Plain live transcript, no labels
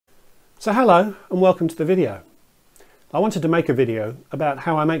So hello and welcome to the video. I wanted to make a video about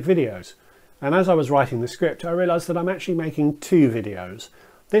how I make videos, and as I was writing the script I realised that I'm actually making two videos.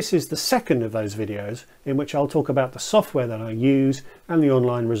 This is the second of those videos in which I'll talk about the software that I use and the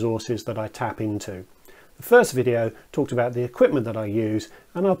online resources that I tap into. The first video talked about the equipment that I use,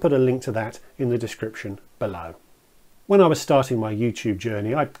 and I'll put a link to that in the description below. When I was starting my YouTube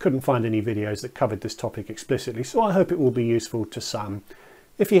journey I couldn't find any videos that covered this topic explicitly, so I hope it will be useful to some.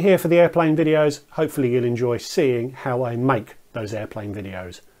 If you're here for the airplane videos, hopefully you'll enjoy seeing how I make those airplane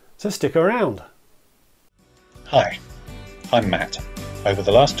videos. So stick around. Hi, I'm Matt. Over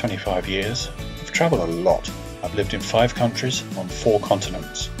the last 25 years, I've travelled a lot. I've lived in 5 countries on 4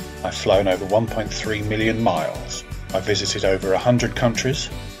 continents. I've flown over 1.3 million miles. I've visited over 100 countries,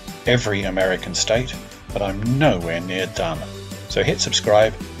 every American state, but I'm nowhere near done. So hit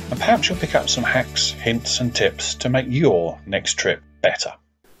subscribe and perhaps you'll pick up some hacks, hints and tips to make your next trip better.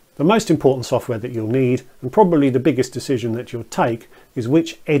 The most important software that you'll need, and probably the biggest decision that you'll take, is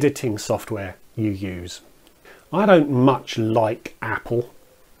which editing software you use. I don't much like Apple.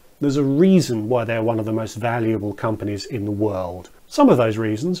 There's a reason why they're one of the most valuable companies in the world. Some of those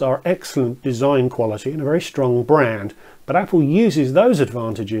reasons are excellent design quality and a very strong brand, but Apple uses those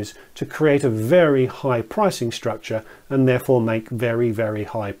advantages to create a very high pricing structure and therefore make very, very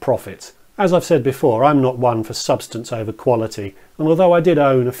high profits. As I've said before, I'm not one for substance over quality, and although I did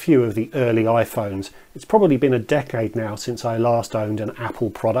own a few of the early iPhones, it's probably been a decade now since I last owned an Apple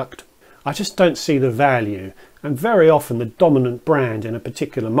product. I just don't see the value, and very often the dominant brand in a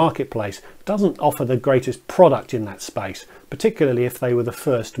particular marketplace doesn't offer the greatest product in that space, particularly if they were the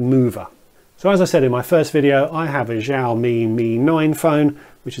first mover. So as I said in my first video, I have a Xiaomi Mi 9 phone,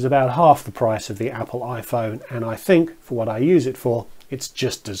 which is about half the price of the Apple iPhone, and I think, for what I use it for, it's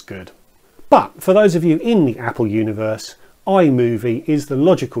just as good. But for those of you in the Apple universe, iMovie is the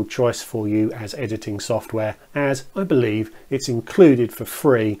logical choice for you as editing software, as I believe it's included for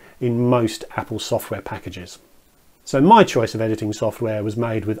free in most Apple software packages. So my choice of editing software was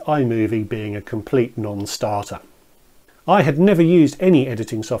made with iMovie being a complete non-starter. I had never used any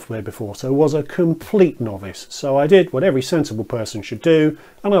editing software before, so was a complete novice, so I did what every sensible person should do,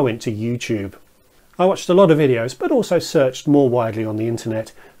 and I went to YouTube. I watched a lot of videos, but also searched more widely on the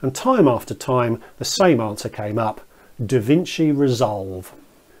internet, and time after time the same answer came up: DaVinci Resolve.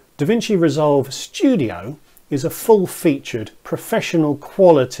 DaVinci Resolve Studio is a full-featured, professional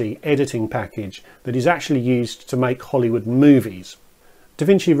quality editing package that is actually used to make Hollywood movies.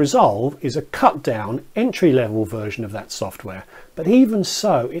 DaVinci Resolve is a cut-down, entry-level version of that software, but even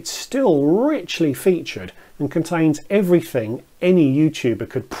so it's still richly featured and contains everything any YouTuber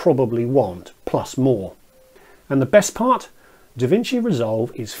could probably want, plus more. And the best part? DaVinci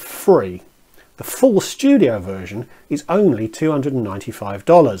Resolve is free. The full studio version is only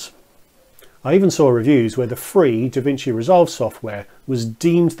 $295. I even saw reviews where the free DaVinci Resolve software was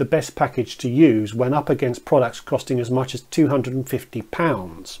deemed the best package to use when up against products costing as much as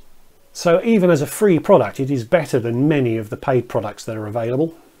 £250. So even as a free product, it is better than many of the paid products that are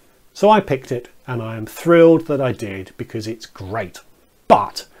available. So I picked it, and I am thrilled that I did because it's great.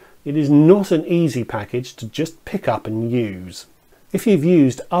 But it is not an easy package to just pick up and use. If you've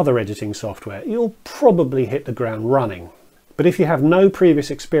used other editing software, you'll probably hit the ground running. But if you have no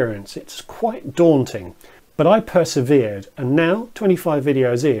previous experience, it's quite daunting. But I persevered, and now, 25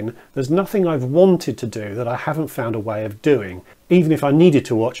 videos in, there's nothing I've wanted to do that I haven't found a way of doing, even if I needed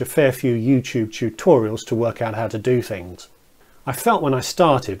to watch a fair few YouTube tutorials to work out how to do things. I felt when I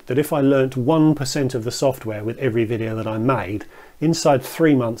started that if I learnt 1% of the software with every video that I made, inside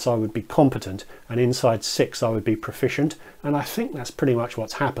 3 months I would be competent, and inside 6 I would be proficient, and I think that's pretty much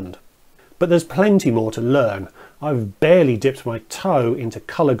what's happened. But there's plenty more to learn. I've barely dipped my toe into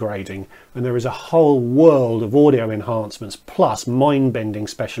colour grading, and there is a whole world of audio enhancements plus mind-bending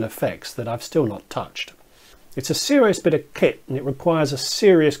special effects that I've still not touched. It's a serious bit of kit, and it requires a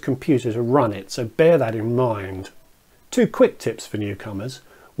serious computer to run it, so bear that in mind. 2 quick tips for newcomers.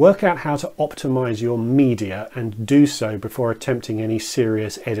 Work out how to optimize your media and do so before attempting any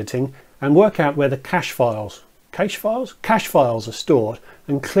serious editing, and work out where the cache files are stored,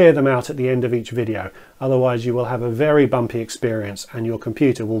 and clear them out at the end of each video. Otherwise you will have a very bumpy experience and your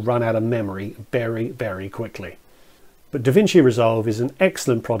computer will run out of memory very, very quickly. But DaVinci Resolve is an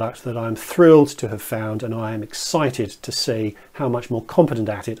excellent product that I'm thrilled to have found, and I am excited to see how much more competent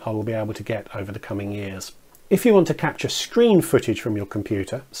at it I will be able to get over the coming years. If you want to capture screen footage from your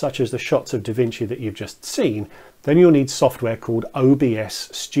computer, such as the shots of DaVinci that you've just seen, then you'll need software called OBS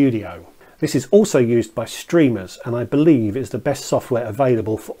Studio. This is also used by streamers, and I believe is the best software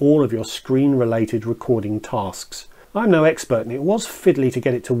available for all of your screen-related recording tasks. I'm no expert and it was fiddly to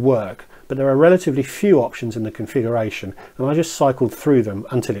get it to work, but there are relatively few options in the configuration, and I just cycled through them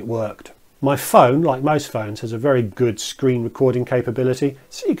until it worked. My phone, like most phones, has a very good screen recording capability,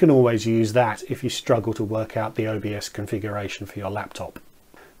 so you can always use that if you struggle to work out the OBS configuration for your laptop.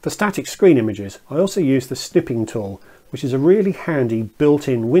 For static screen images, I also use the snipping tool, which is a really handy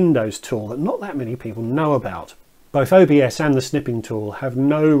built-in Windows tool that not that many people know about. Both OBS and the snipping tool have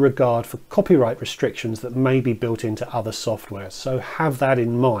no regard for copyright restrictions that may be built into other software, so have that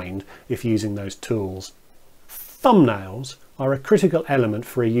in mind if using those tools. Thumbnails are a critical element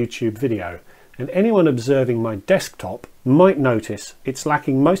for a YouTube video, and anyone observing my desktop might notice it's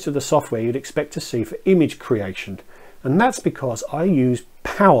lacking most of the software you'd expect to see for image creation, and that's because I use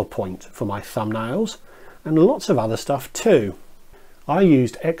PowerPoint for my thumbnails and lots of other stuff too. I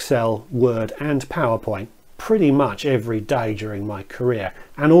used Excel, Word and PowerPoint pretty much every day during my career,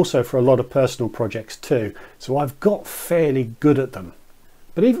 and also for a lot of personal projects too, so I've got fairly good at them.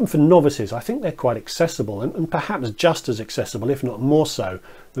 But even for novices, I think they're quite accessible, and perhaps just as accessible, if not more so,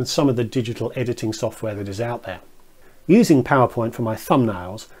 than some of the digital editing software that is out there. Using PowerPoint for my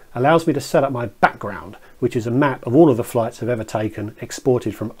thumbnails allows me to set up my background, which is a map of all of the flights I've ever taken,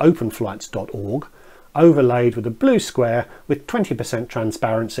 exported from openflights.org, overlaid with a blue square with 20%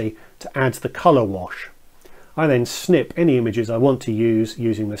 transparency to add the colour wash. I then snip any images I want to use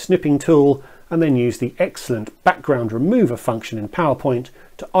using the snipping tool, and then use the excellent background remover function in PowerPoint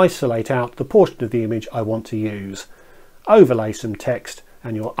to isolate out the portion of the image I want to use. Overlay some text,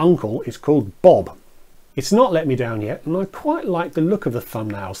 and your uncle is called Bob. It's not let me down yet, and I quite like the look of the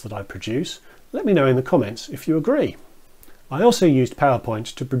thumbnails that I produce. Let me know in the comments if you agree. I also used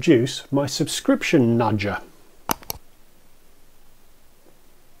PowerPoint to produce my subscription nudger.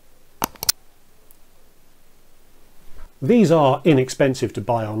 These are inexpensive to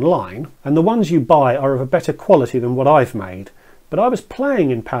buy online, and the ones you buy are of a better quality than what I've made, but I was playing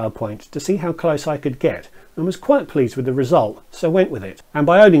in PowerPoint to see how close I could get and was quite pleased with the result, so went with it. And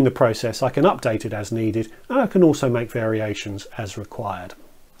by owning the process, I can update it as needed, and I can also make variations as required.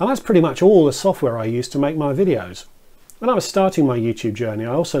 And that's pretty much all the software I use to make my videos. When I was starting my YouTube journey,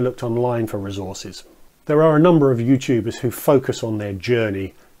 I also looked online for resources. There are a number of YouTubers who focus on their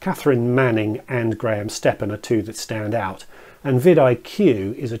journey. Catherine Manning and Graham Steppen are two that stand out, and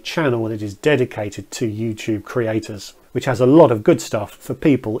vidIQ is a channel that is dedicated to YouTube creators, which has a lot of good stuff for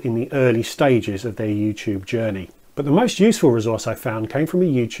people in the early stages of their YouTube journey. But the most useful resource I found came from a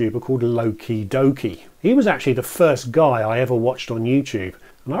YouTuber called Loki Doki. He was actually the first guy I ever watched on YouTube,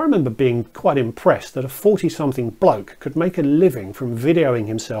 and I remember being quite impressed that a 40-something bloke could make a living from videoing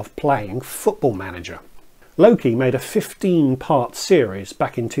himself playing Football Manager. Loki made a 15-part series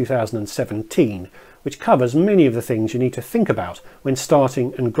back in 2017, which covers many of the things you need to think about when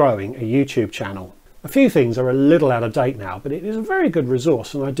starting and growing a YouTube channel. A few things are a little out of date now, but it is a very good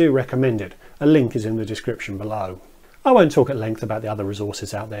resource and I do recommend it. A link is in the description below. I won't talk at length about the other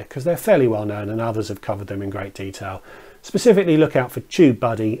resources out there because they're fairly well known and others have covered them in great detail. Specifically look out for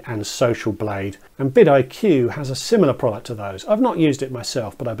TubeBuddy and Social Blade, and vidIQ has a similar product to those. I've not used it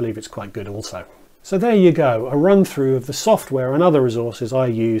myself, but I believe it's quite good also. So there you go, a run through of the software and other resources I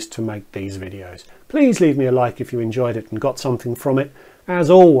use to make these videos. Please leave me a like if you enjoyed it and got something from it. As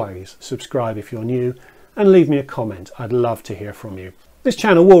always, subscribe if you're new and leave me a comment. I'd love to hear from you. This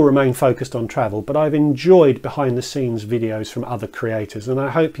channel will remain focused on travel, but I've enjoyed behind the scenes videos from other creators and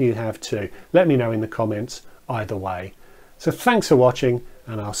I hope you have too. Let me know in the comments either way. So thanks for watching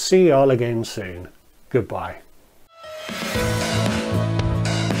and I'll see you all again soon. Goodbye.